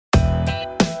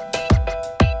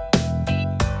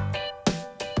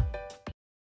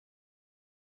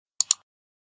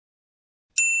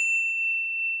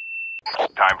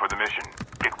Time for the mission.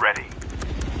 Get ready.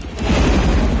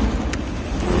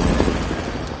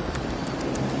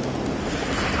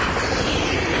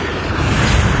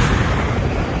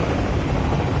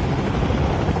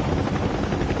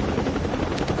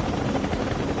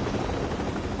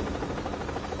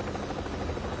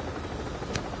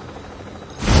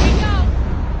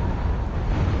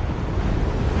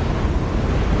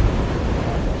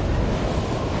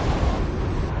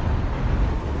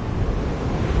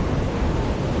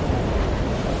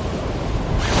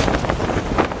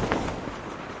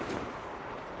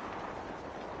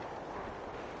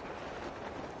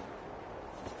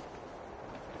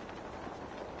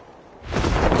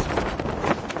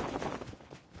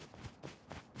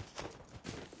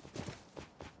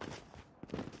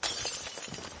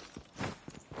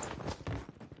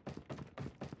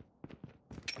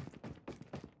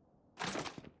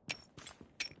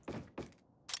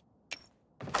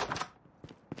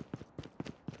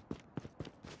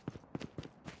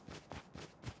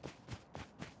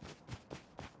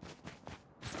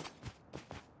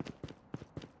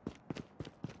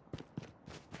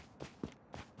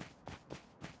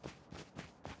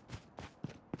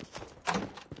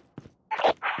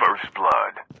 First blood.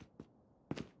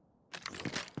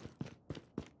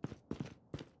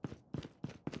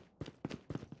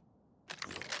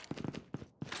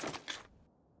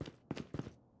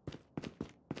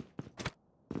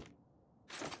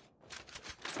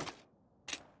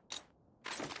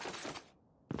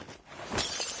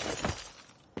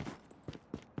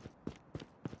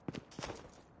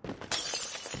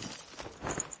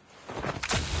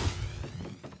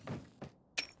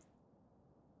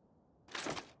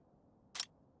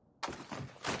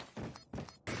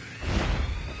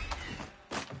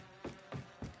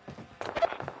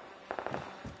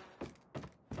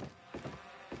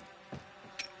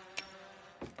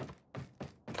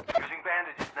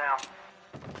 Bandages now.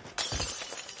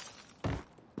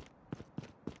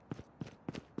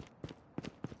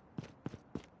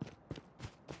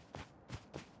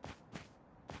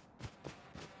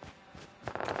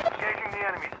 Engaging the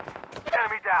enemies.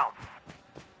 Enemy down.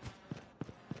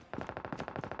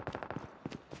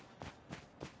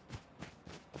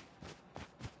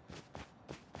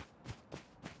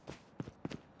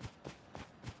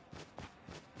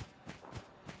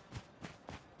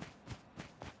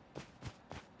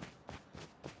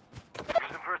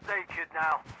 First aid kit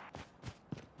now.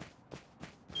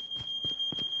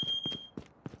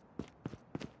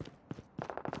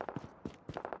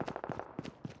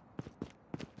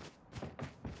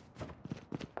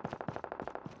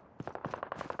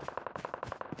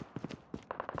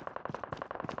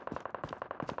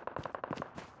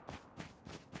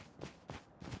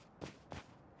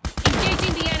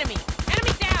 Engaging the enemy.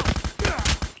 Enemy down!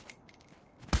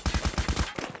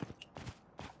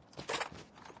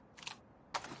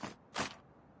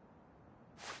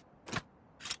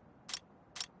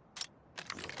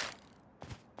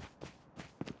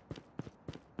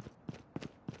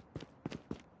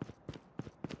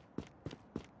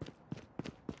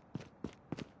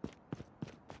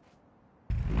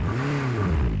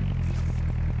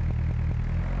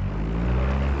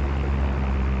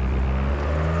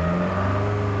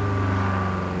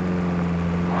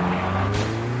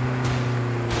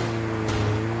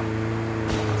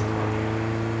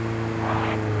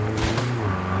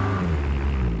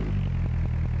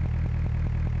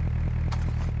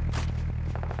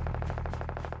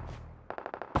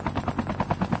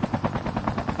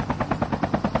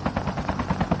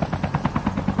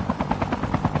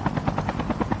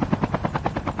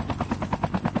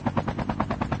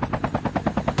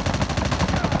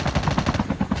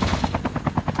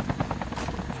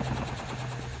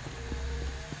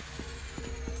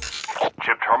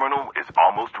 Terminal is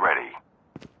almost ready.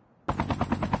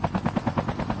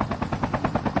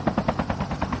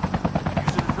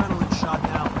 Use an adrenaline shot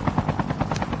now.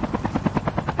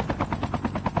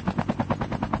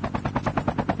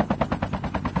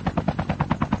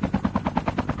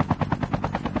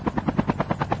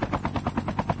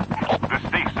 The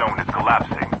safe zone is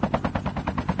collapsing.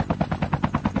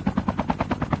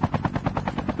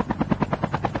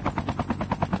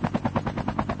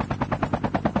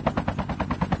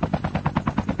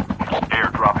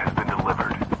 Airdrop has been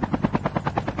delivered.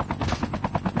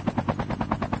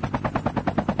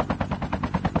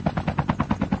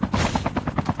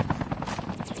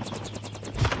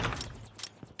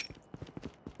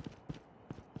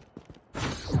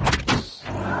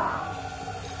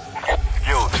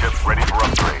 Skill chip ready for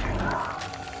upgrade.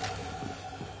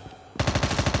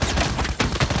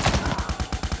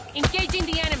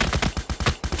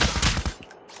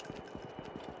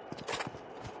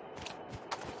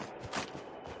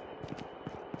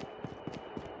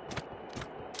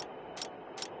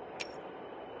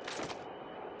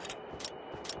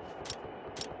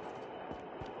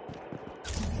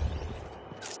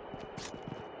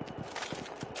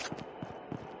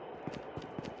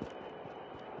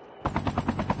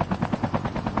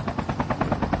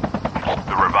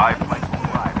 Revive flight will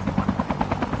arrive in 1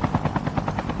 minute.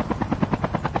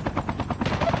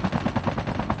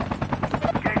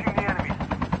 Engaging the enemies.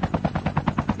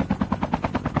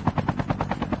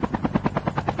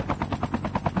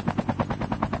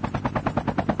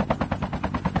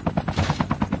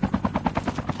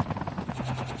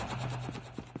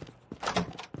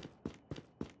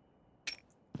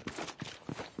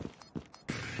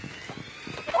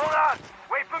 Hold on!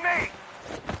 Wait for me!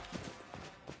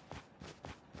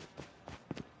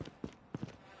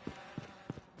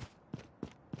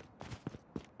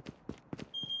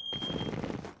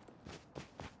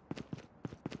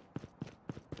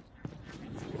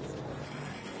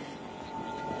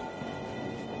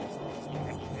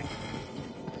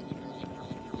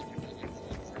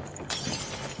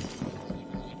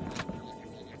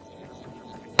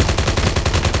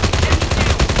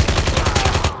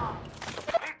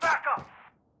 Need backup!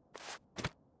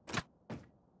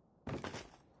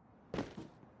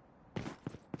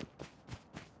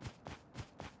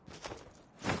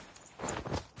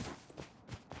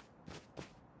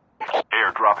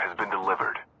 Airdrop has been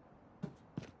delivered.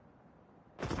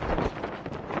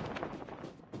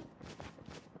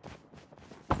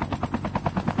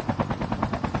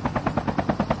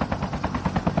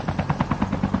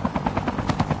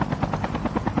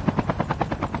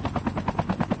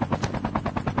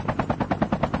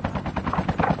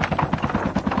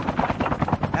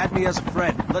 Add me as a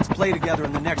friend. Let's play together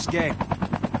in the next game.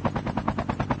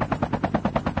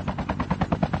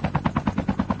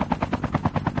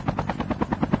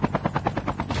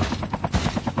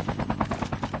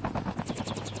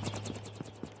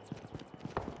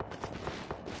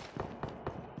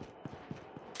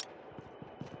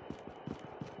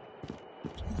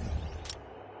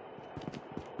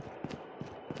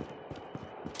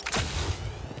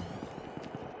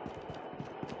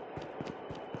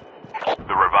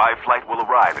 The revive flight will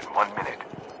arrive in 1 minute.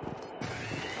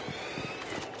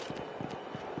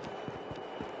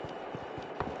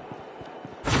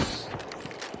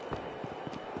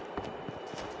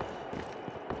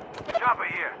 Chopper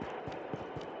here.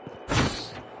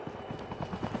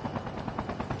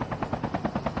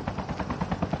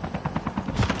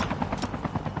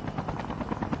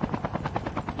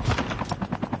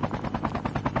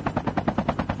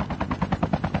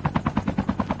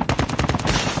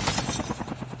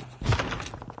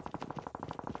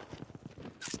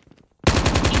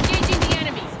 Engaging the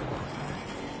enemies.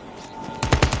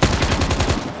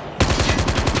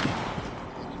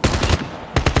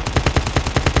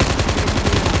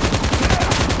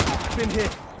 Been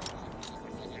hit.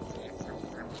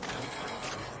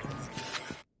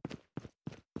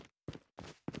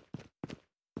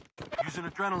 Use an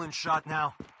adrenaline shot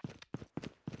now.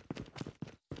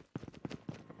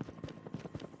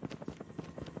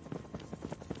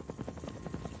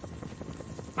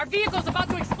 Our vehicle's about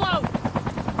to explode.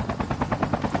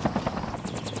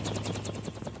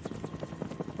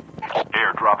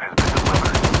 Airdrop has been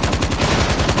delivered.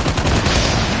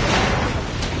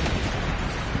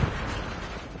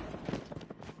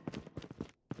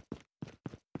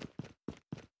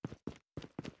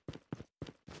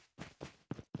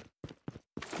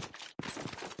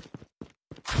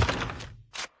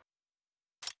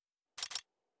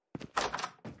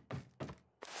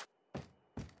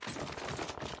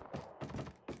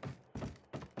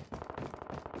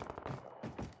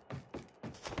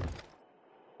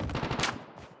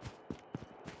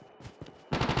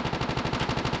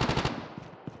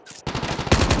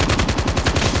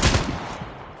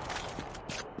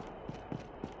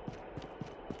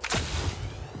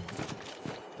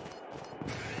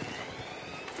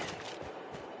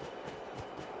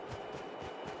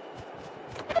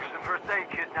 Using first aid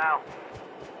kit now.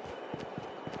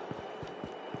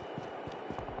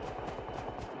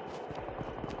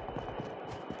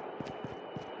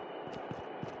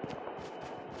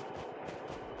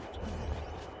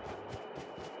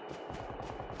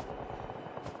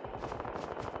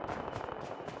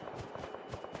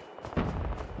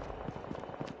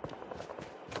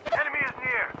 Enemy is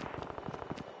near.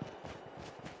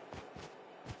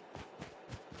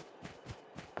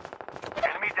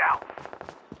 Enemy down.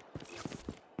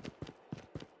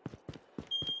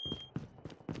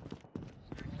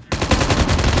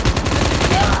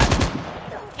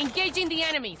 Engaging the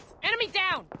enemies. Enemy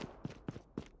down.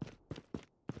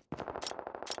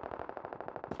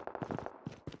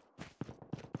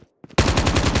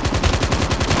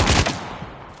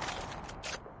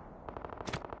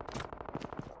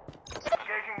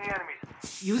 Engaging the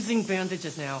enemies. Using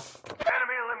bandages now.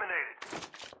 Enemy eliminated.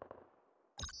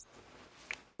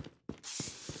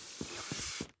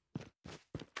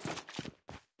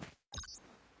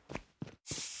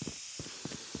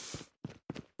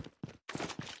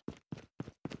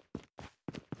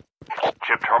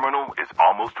 terminal is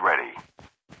almost ready.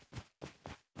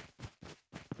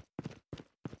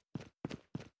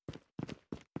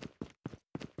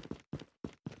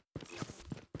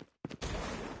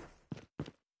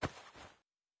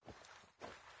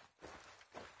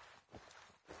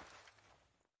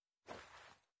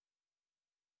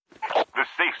 The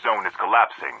safe zone is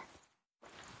collapsing.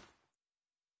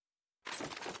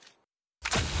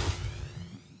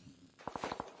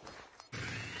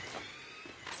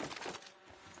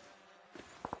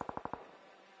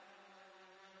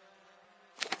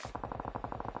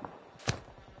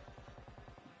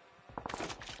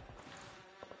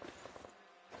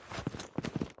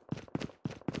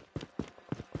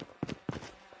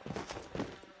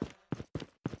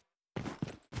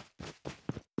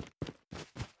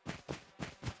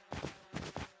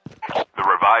 The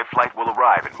revived flight will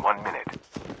arrive in 1 minute.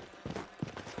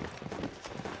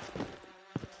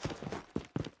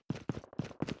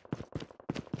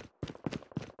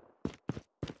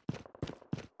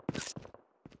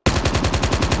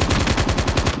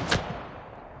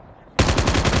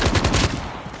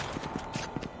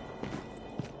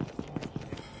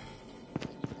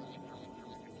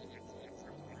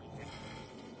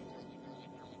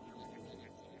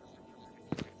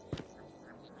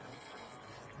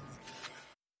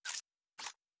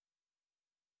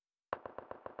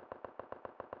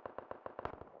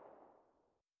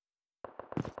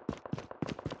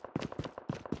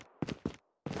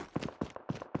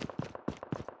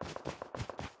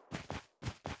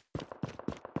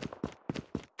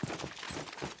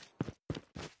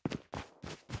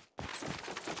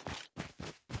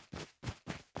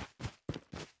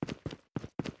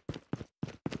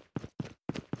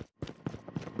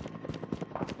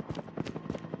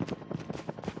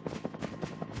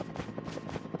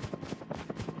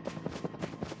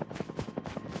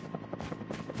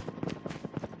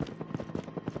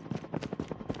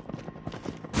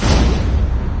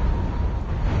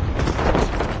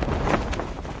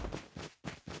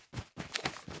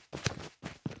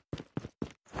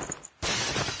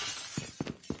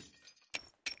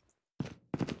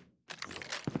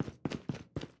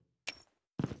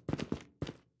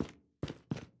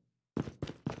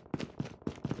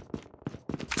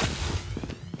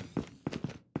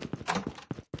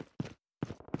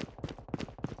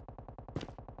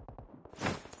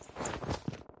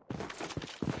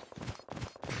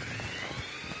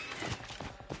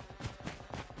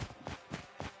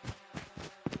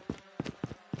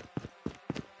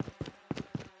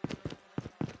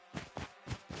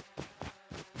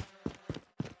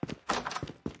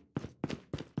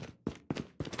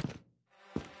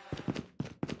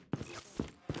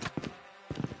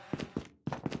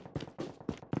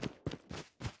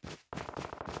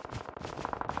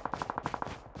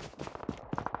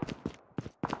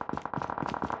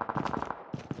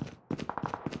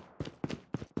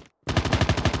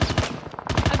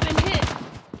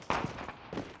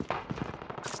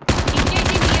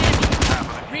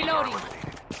 Reloading.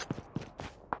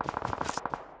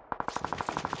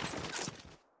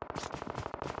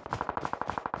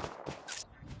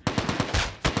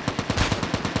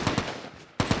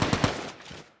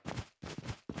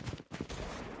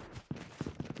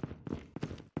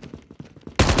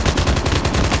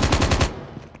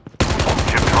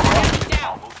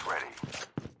 Almost ready.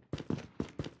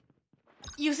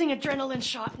 Using adrenaline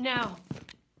shot now.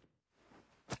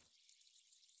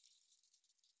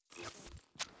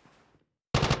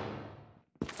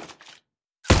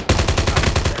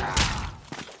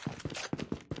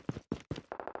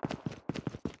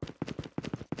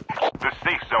 The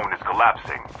safe zone is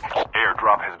collapsing.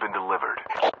 Airdrop has been delivered.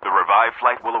 The revived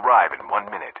flight will arrive in 1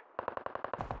 minute.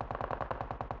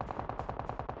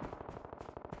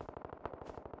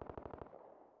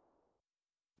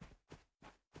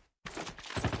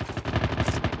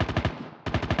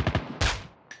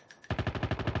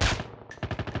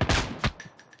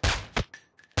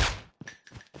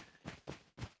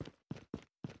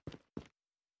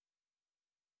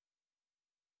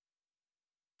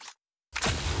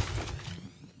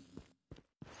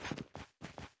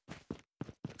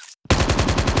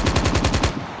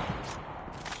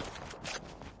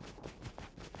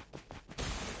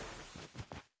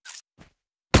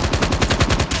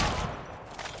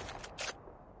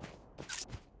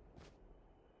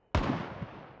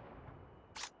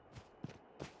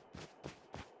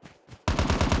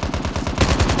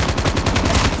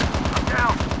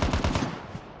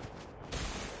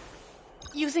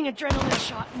 Using adrenaline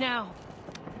shot now.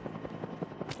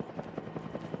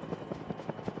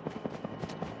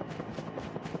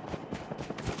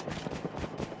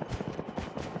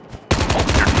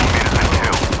 Your teammate has been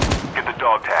killed. Get the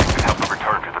dog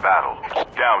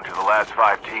down to the last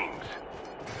 5 teams.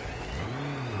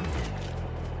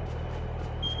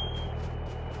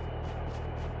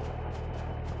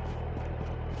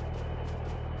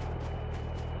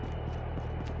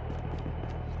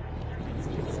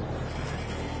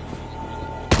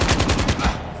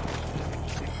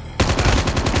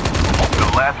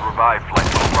 The last revived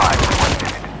flight will arrive in 1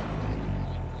 minute.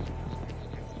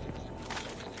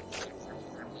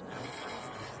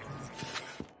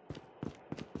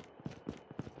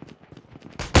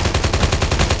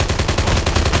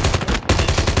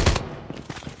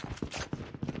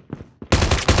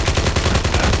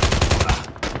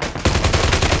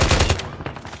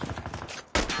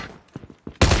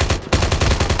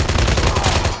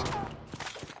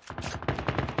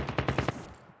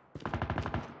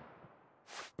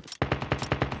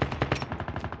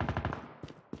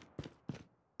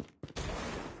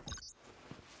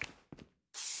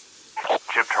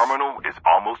 Chip terminal is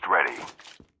almost ready.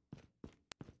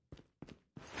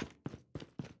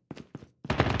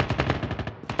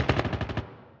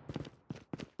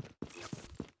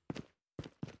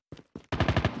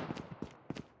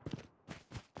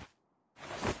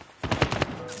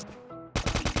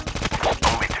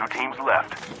 Only 2 teams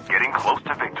left, getting close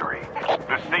to victory.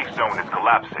 The safe zone is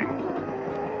collapsing.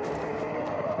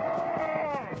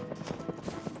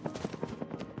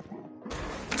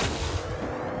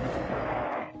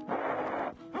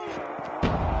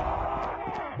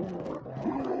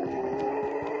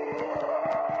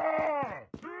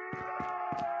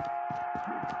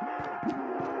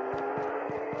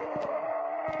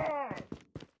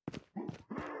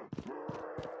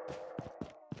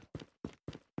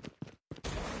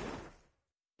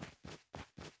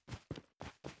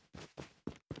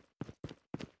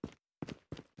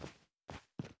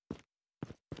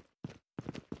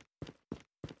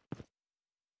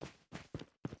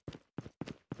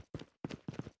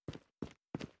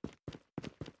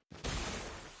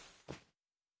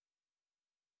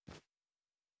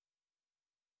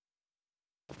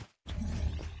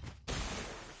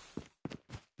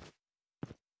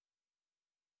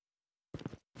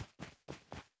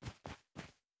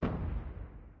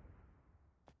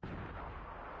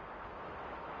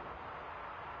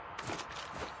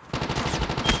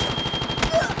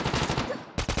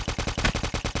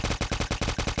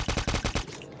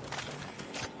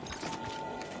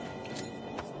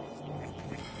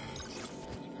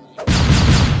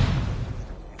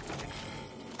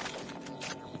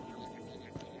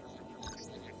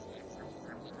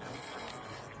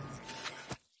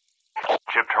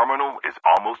 Chip terminal is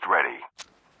almost ready.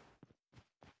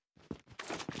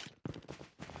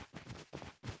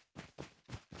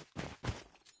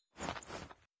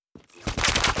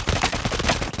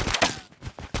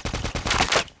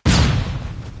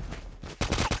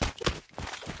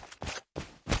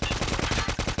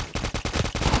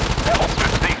 The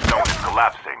safe zone is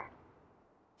collapsing.